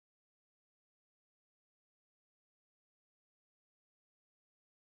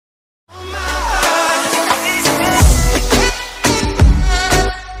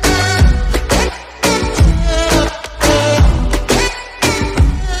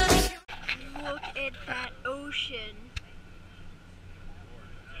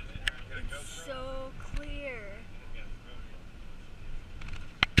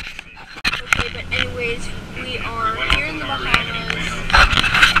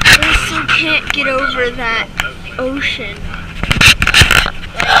can't get over that ocean.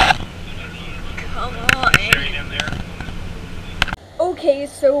 Like, come on. Okay,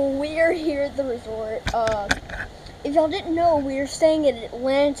 so we're here at the resort. If y'all didn't know, we are staying at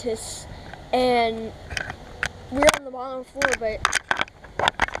Atlantis, and we're on the bottom floor, but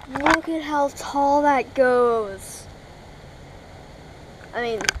look at how tall that goes. I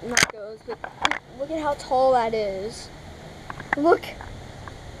mean, not goes, but look at how tall that is. Look,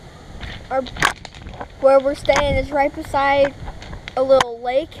 where we're staying is right beside a little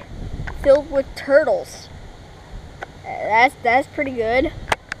lake filled with turtles. That's pretty good.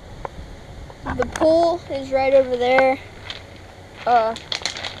 The pool is right over there.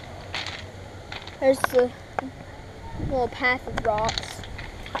 There's the little path of rocks.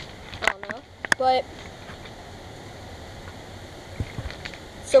 I don't know, but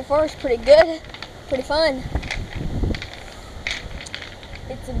so far it's pretty good, pretty fun.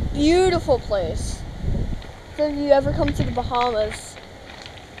 It's a beautiful place. If you ever come to the Bahamas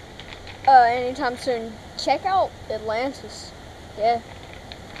anytime soon, check out Atlantis. Yeah.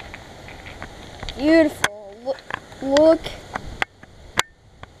 Beautiful. Look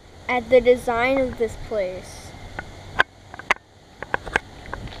at the design of this place.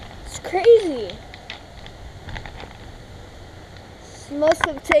 It's crazy. This must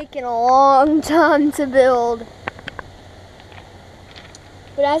have taken a long time to build.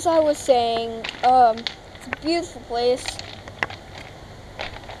 But as I was saying, it's a beautiful place.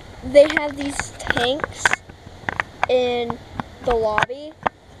 They have these tanks in the lobby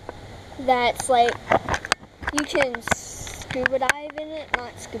that's like, you can scuba dive in it,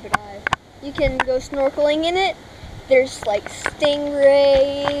 not scuba dive. You can go snorkeling in it. There's like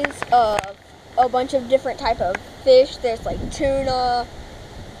stingrays, a bunch of different type of fish. There's like tuna,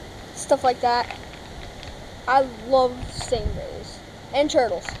 stuff like that. I love stingrays and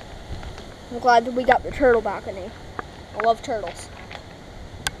turtles. I'm glad that we got the turtle balcony. I love turtles.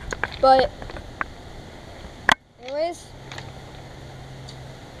 But anyways,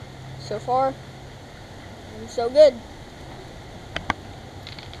 so far, so good.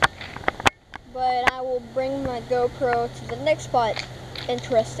 But I will bring my GoPro to the next spot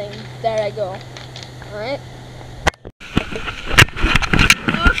interesting that I go. Alright? Look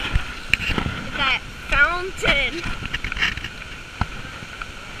at that fountain.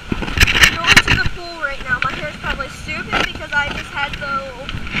 I'm going to the pool right now. My hair is probably stupid because I just had the little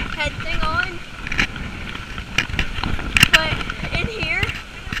head thing on. But in here,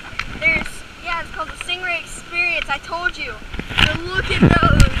 there's, yeah, it's called the Stingray Experience. I told you. So look at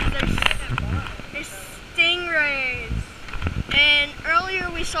those. There's stingrays. And earlier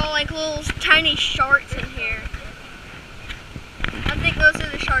we saw like little tiny sharks in here. I think those are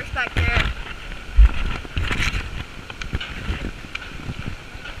the sharks back there.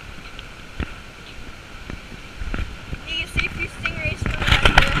 You can see a few stingrays from back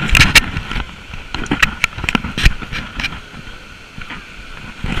there.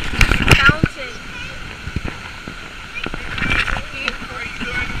 Fountain.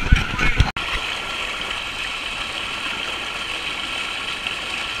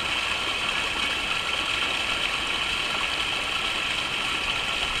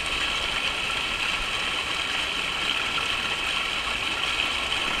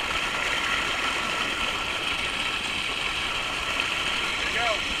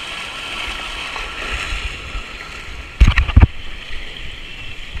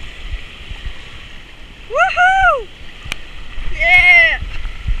 Woohoo! Yeah!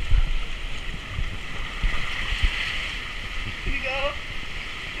 Here we go.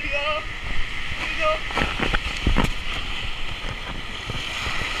 Here we go. Here we go.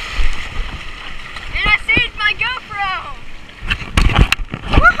 And I saved my GoPro!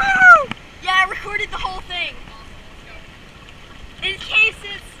 Woohoo! Yeah, I recorded the whole thing. In case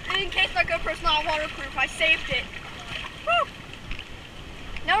my GoPro's not waterproof, I saved it. Woo!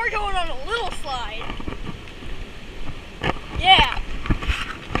 Now we're going on a little slide. Yeah.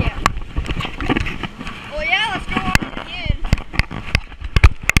 Yeah. Well, yeah, let's go on it again.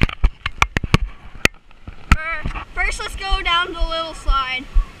 First, let's go down the little slide.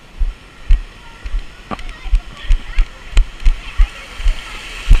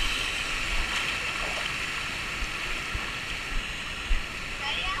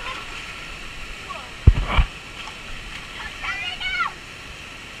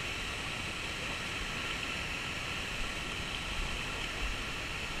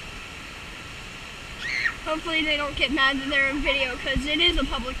 Hopefully they don't get mad that they're in video because it is a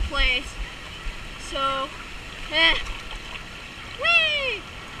public place. So, whee!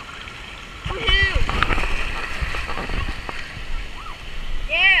 Woohoo!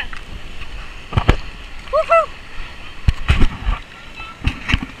 Yeah!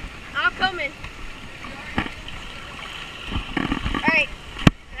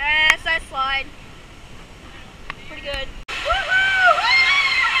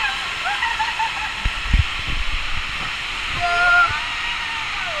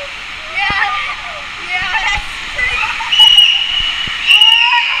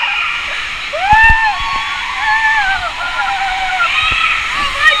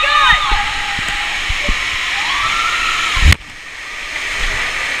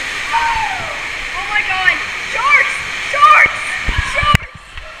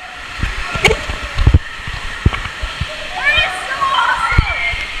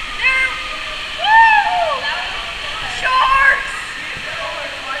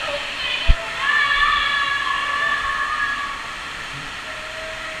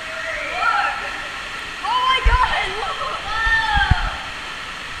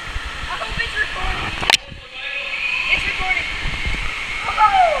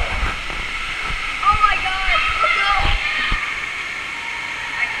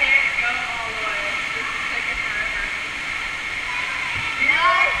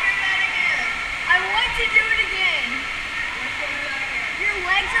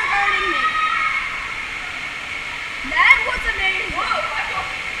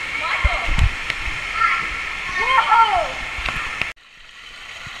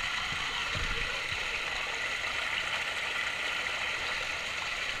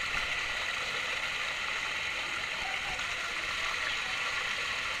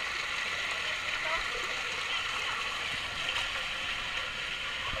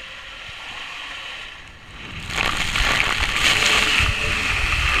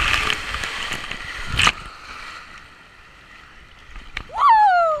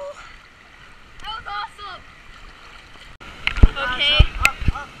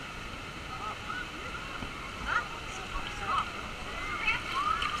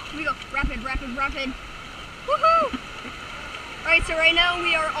 rapid. Woohoo! Alright, so right now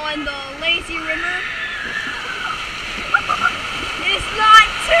we are on the lazy river. It's not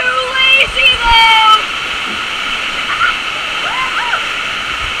too lazy though!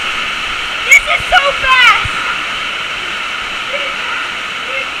 This is so fast!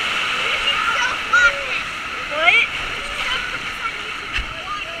 What?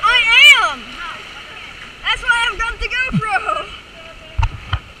 I am! That's why I've got the GoPro!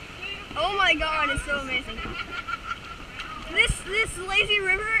 Oh my god, it's so amazing. This lazy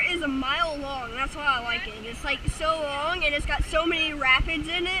river is a mile long. That's why I like it. It's like so long and it's got so many rapids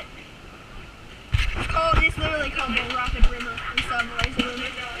in it. It's literally called the Rapid River instead of the lazy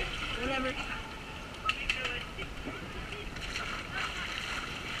river. Whatever.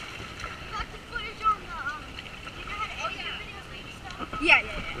 Yeah.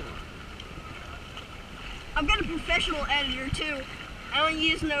 I've got a professional editor too. I don't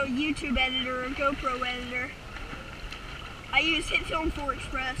use no YouTube editor or GoPro editor. I use HitFilm 4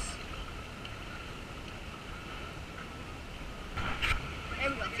 Express. There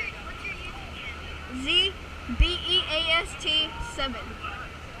we go. What's your YouTube channel? ZBEAST7.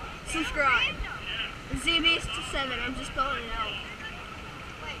 Subscribe. ZBeast7. I'm just spelling it out.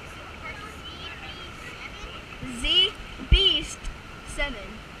 Wait, so for ZBeast7.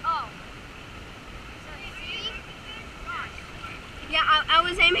 Oh. So Z? Gosh. Yeah, I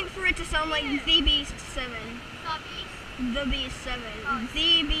was aiming for it to sound like The Beast 7. The Beast? The Beast 7. Oh.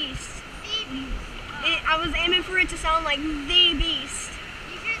 The Beast. Z Beast. I was aiming for it to sound like The Beast.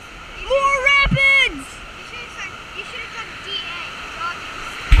 You should More rapids! You should have done DA.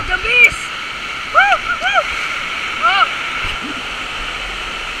 The Beast! Woo! Woo! Whoa!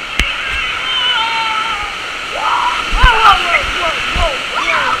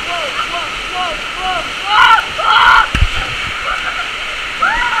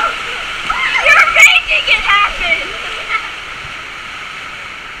 You're making it happen!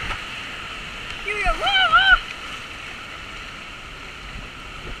 Here we go.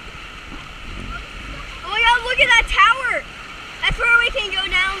 Oh my god, look at that tower! That's where we can go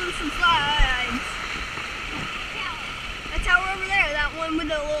down some slides. That tower over there, that one with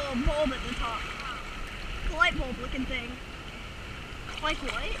the little bulb at the top. The light bulb looking thing. Like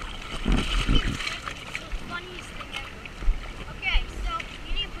what? Funniest thing ever. Okay, so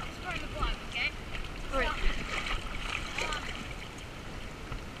you need to put this part in the blog, okay? Right.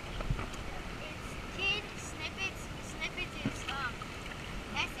 It's kid snippets. Snippets is SNIPPETS.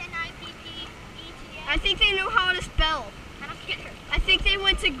 I think they know how to spell. I don't care. I think they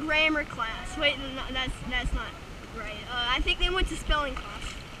went to grammar class. Wait, no, that's not right. I think they went to spelling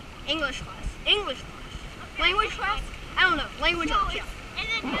class. English class. English class. Okay, Language class? I don't know. Language So arts, yeah. and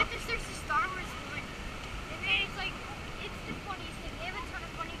then you have to search the Star Wars one. And then it's like, it's the funniest thing. They have a ton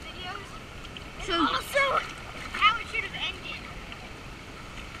of funny videos. And So, also, how it should have ended.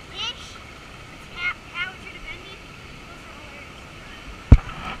 Ish. It's how it should have ended. Those are hilarious.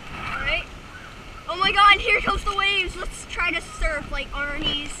 alright. Oh my god, here comes the waves. Let's try to surf like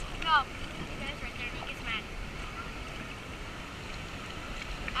Arnie's. No. The guy's right there and he gets mad.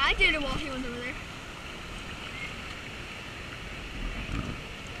 I did it while he was over there.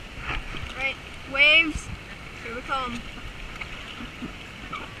 Right, waves, here we come.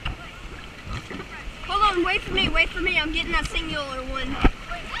 Hold on, wait for me, I'm getting that singular one.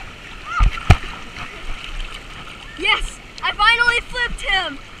 Yes, I finally flipped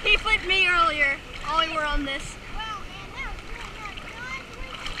him. He flipped me earlier, while we were on this.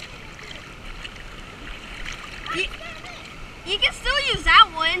 You can still use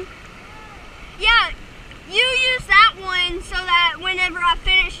that one. Yeah, you use that one so that whenever I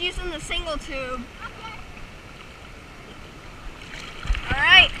finish using the single tube.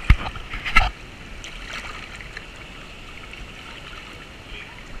 Alright.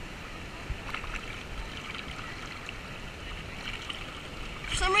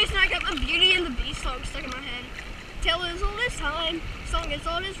 For some reason I got the Beauty and the Beast song stuck in my head. Tale is all this time, song is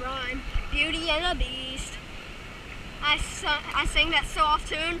all this rhyme. Beauty and the Beast. I sang that so off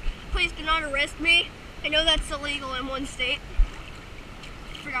tune. Please do not arrest me. I know that's illegal in one state.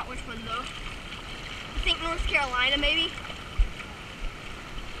 I forgot which one though. I think North Carolina maybe.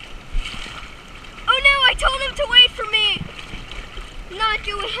 Oh no, I told him to wait for me. Not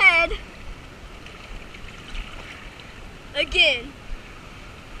go ahead. Again.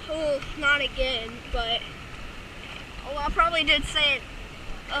 Oh, not again, but oh, I probably did say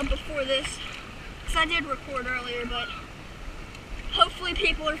it before this. Because I did record earlier, but hopefully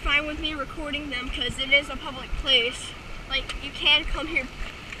people are fine with me recording them because it is a public place. Like, you can come here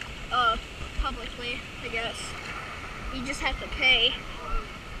publicly, I guess. You just have to pay.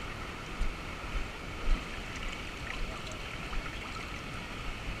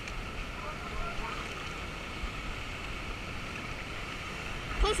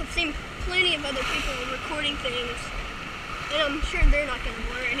 Plus, I've seen plenty of other people recording things, and I'm sure they're not going to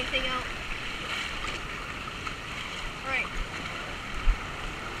blur anything out. Alright.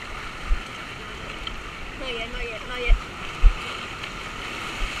 Not yet, not yet, not yet.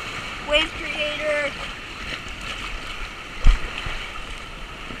 Wave creator.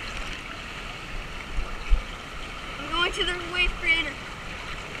 I'm going to the wave creator.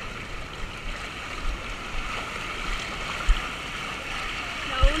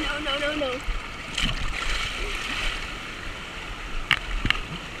 No.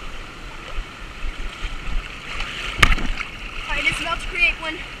 Alright, it's about to create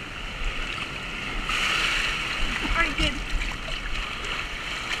one. Alright, good.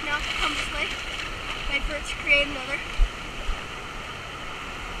 Now come this way. Wait for it to create another.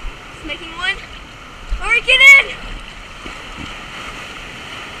 It's making one. Alright, get in!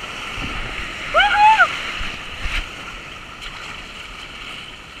 Woohoo!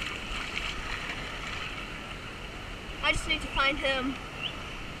 I just need to find him.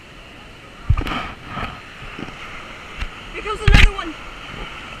 Here comes another one.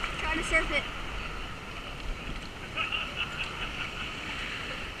 Trying to surf it.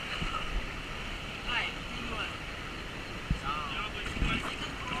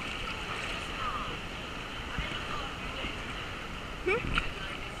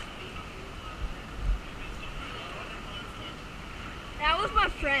 That was my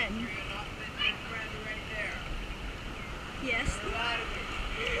friend. Yes.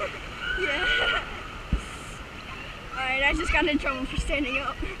 Yeah. Alright, I just got in trouble for standing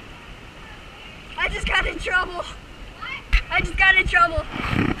up. I just got in trouble.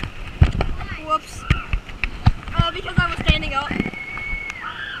 Whoops. Because I was standing up.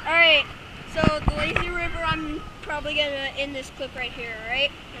 Alright, so the lazy river, I'm probably gonna end this clip right here,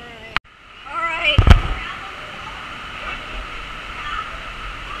 alright? Alright.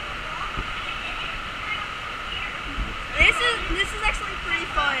 This is actually pretty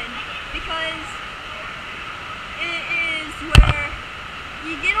fun because it is where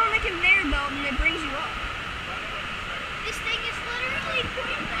you get on the conveyor belt and it brings you up. This thing is literally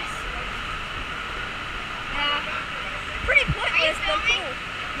pointless. Pretty pointless, but cool.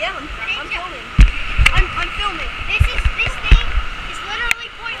 Yeah, I'm filming. I'm filming. This thing is literally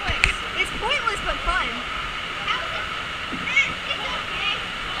pointless. It's pointless but fun. How is it? It's okay.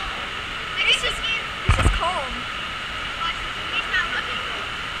 It's just calm. He's not looking.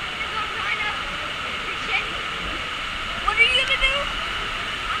 He's not trying to pretend. What are you gonna do?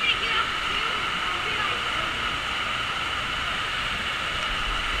 I'm gonna get up too. I'll be like.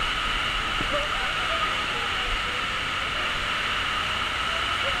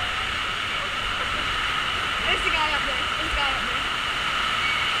 There's the guy up there.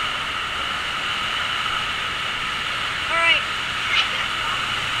 Alright.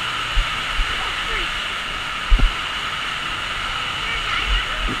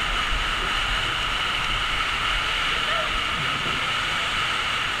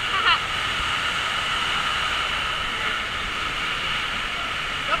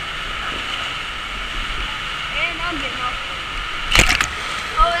 And I'm getting off.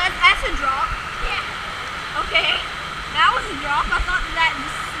 Oh, that's a drop. Yeah. Okay. That was a drop. I thought that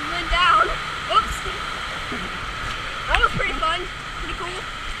just slid down. Oops. That was pretty fun. Pretty cool.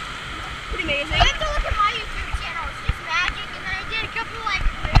 Pretty amazing. You have to look at my YouTube channel. It's just magic, and then I did a couple like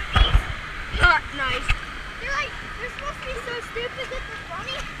movies. Nice. They're supposed to be so stupid that they're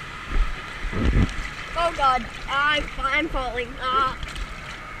funny. Oh God, I'm falling.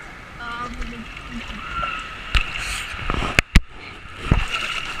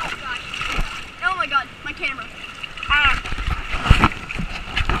 Oh my God, my camera.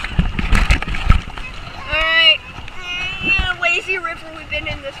 Alright, lazy river. We've been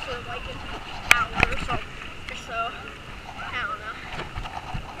in this for like an hour or so. I don't know.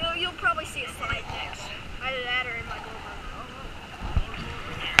 You'll probably see a slide next. Either that or in my GoPro.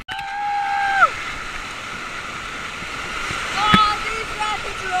 These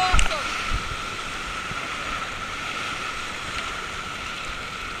rapids are awesome.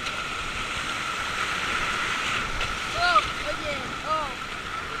 Oh, again. Oh.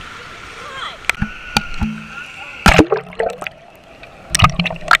 Hi.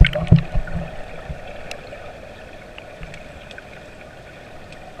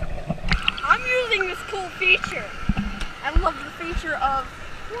 I'm using this cool feature. I love the feature of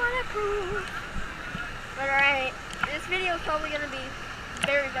waterproof. But alright, this video is probably going to be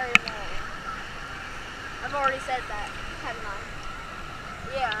very, very long. I've already said that, haven't I?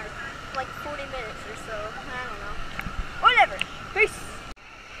 Yeah, like 40 minutes or so. I don't know. Whatever. Peace.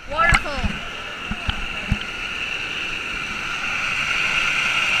 Waterfall.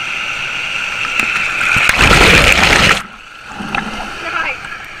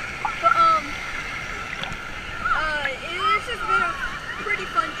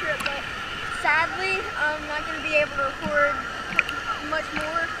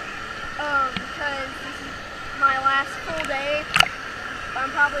 because this is my last full day. I'm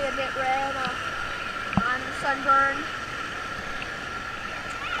probably a bit red. I'm sunburned.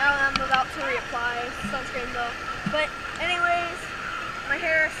 I'm about to reapply sunscreen though. But anyways, my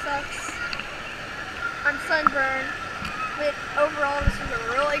hair sucks. I'm sunburned. But overall, this was a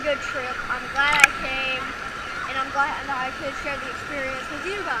really good trip. I'm glad I came, and I'm glad that I could share the experience with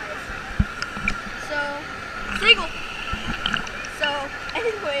you guys. So, single. So,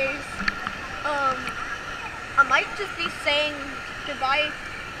 anyways, I might just be saying goodbye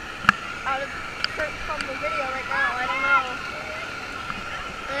out of from the video right now. I don't know.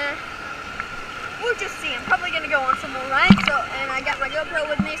 We'll just see. I'm probably gonna go on some more rides. So, and I got my GoPro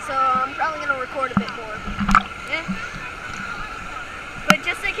with me, so I'm probably gonna record a bit more. Yeah. But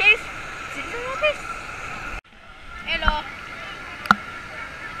just in case, see you in case. Hello.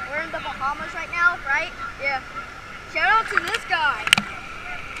 We're in the Bahamas right now, right? Yeah. Shout out to this guy.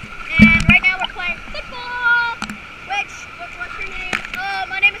 And right now we're playing football. What's your name?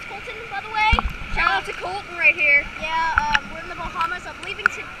 My name is Colton, by the way. Shout out to Colton right here. Yeah, we're in the Bahamas. I'm leaving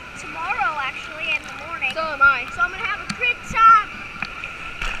tomorrow, actually, in the morning. So am I. So I'm gonna have a great time.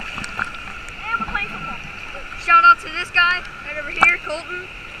 And we're playing football. Shout out to this guy right over here, Colton.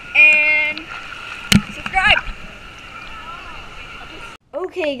 And subscribe.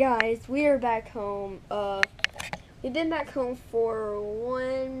 Okay, guys, we are back home. We've been back home for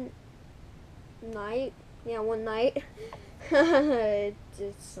one night. Yeah, one night.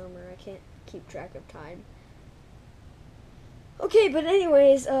 It's summer. I can't keep track of time. Okay, but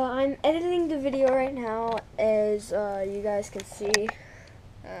anyways, I'm editing the video right now, as you guys can see.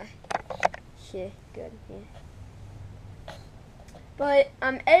 Yeah, good. Yeah. But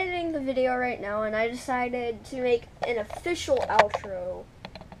I'm editing the video right now, and I decided to make an official outro.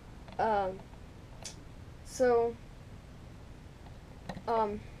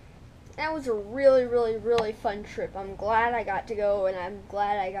 That was a really, really, really fun trip. I'm glad I got to go, and I'm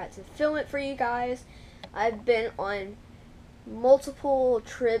glad I got to film it for you guys. I've been on multiple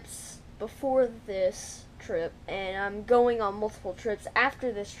trips before this trip, and I'm going on multiple trips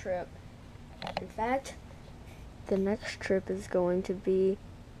after this trip. In fact, the next trip is going to be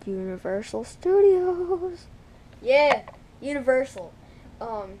Universal Studios. Yeah, Universal.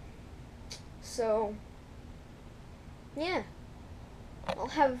 So, yeah, I'll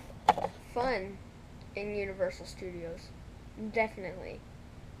have fun in Universal Studios, definitely.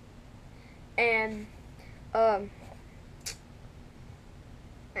 And,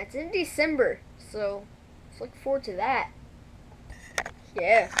 that's in December, so let's look forward to that.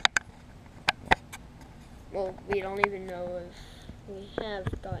 Yeah. Well, we don't even know if we have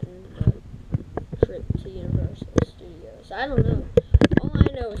gotten a trip to Universal Studios. I don't know. All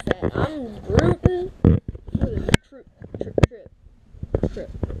I know is that I'm rooting for the trip.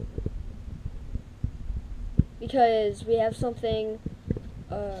 Because we have something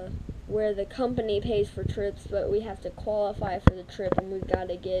where the company pays for trips, but we have to qualify for the trip, and we've got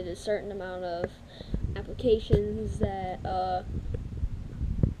to get a certain amount of applications that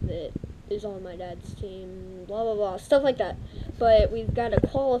that is on my dad's team, blah blah blah, stuff like that. But we've got to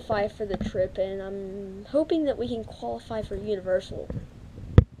qualify for the trip, and I'm hoping that we can qualify for Universal.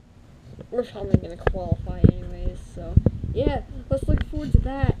 We're probably gonna qualify anyways, so yeah, let's look forward to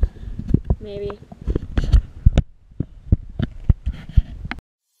that. Maybe.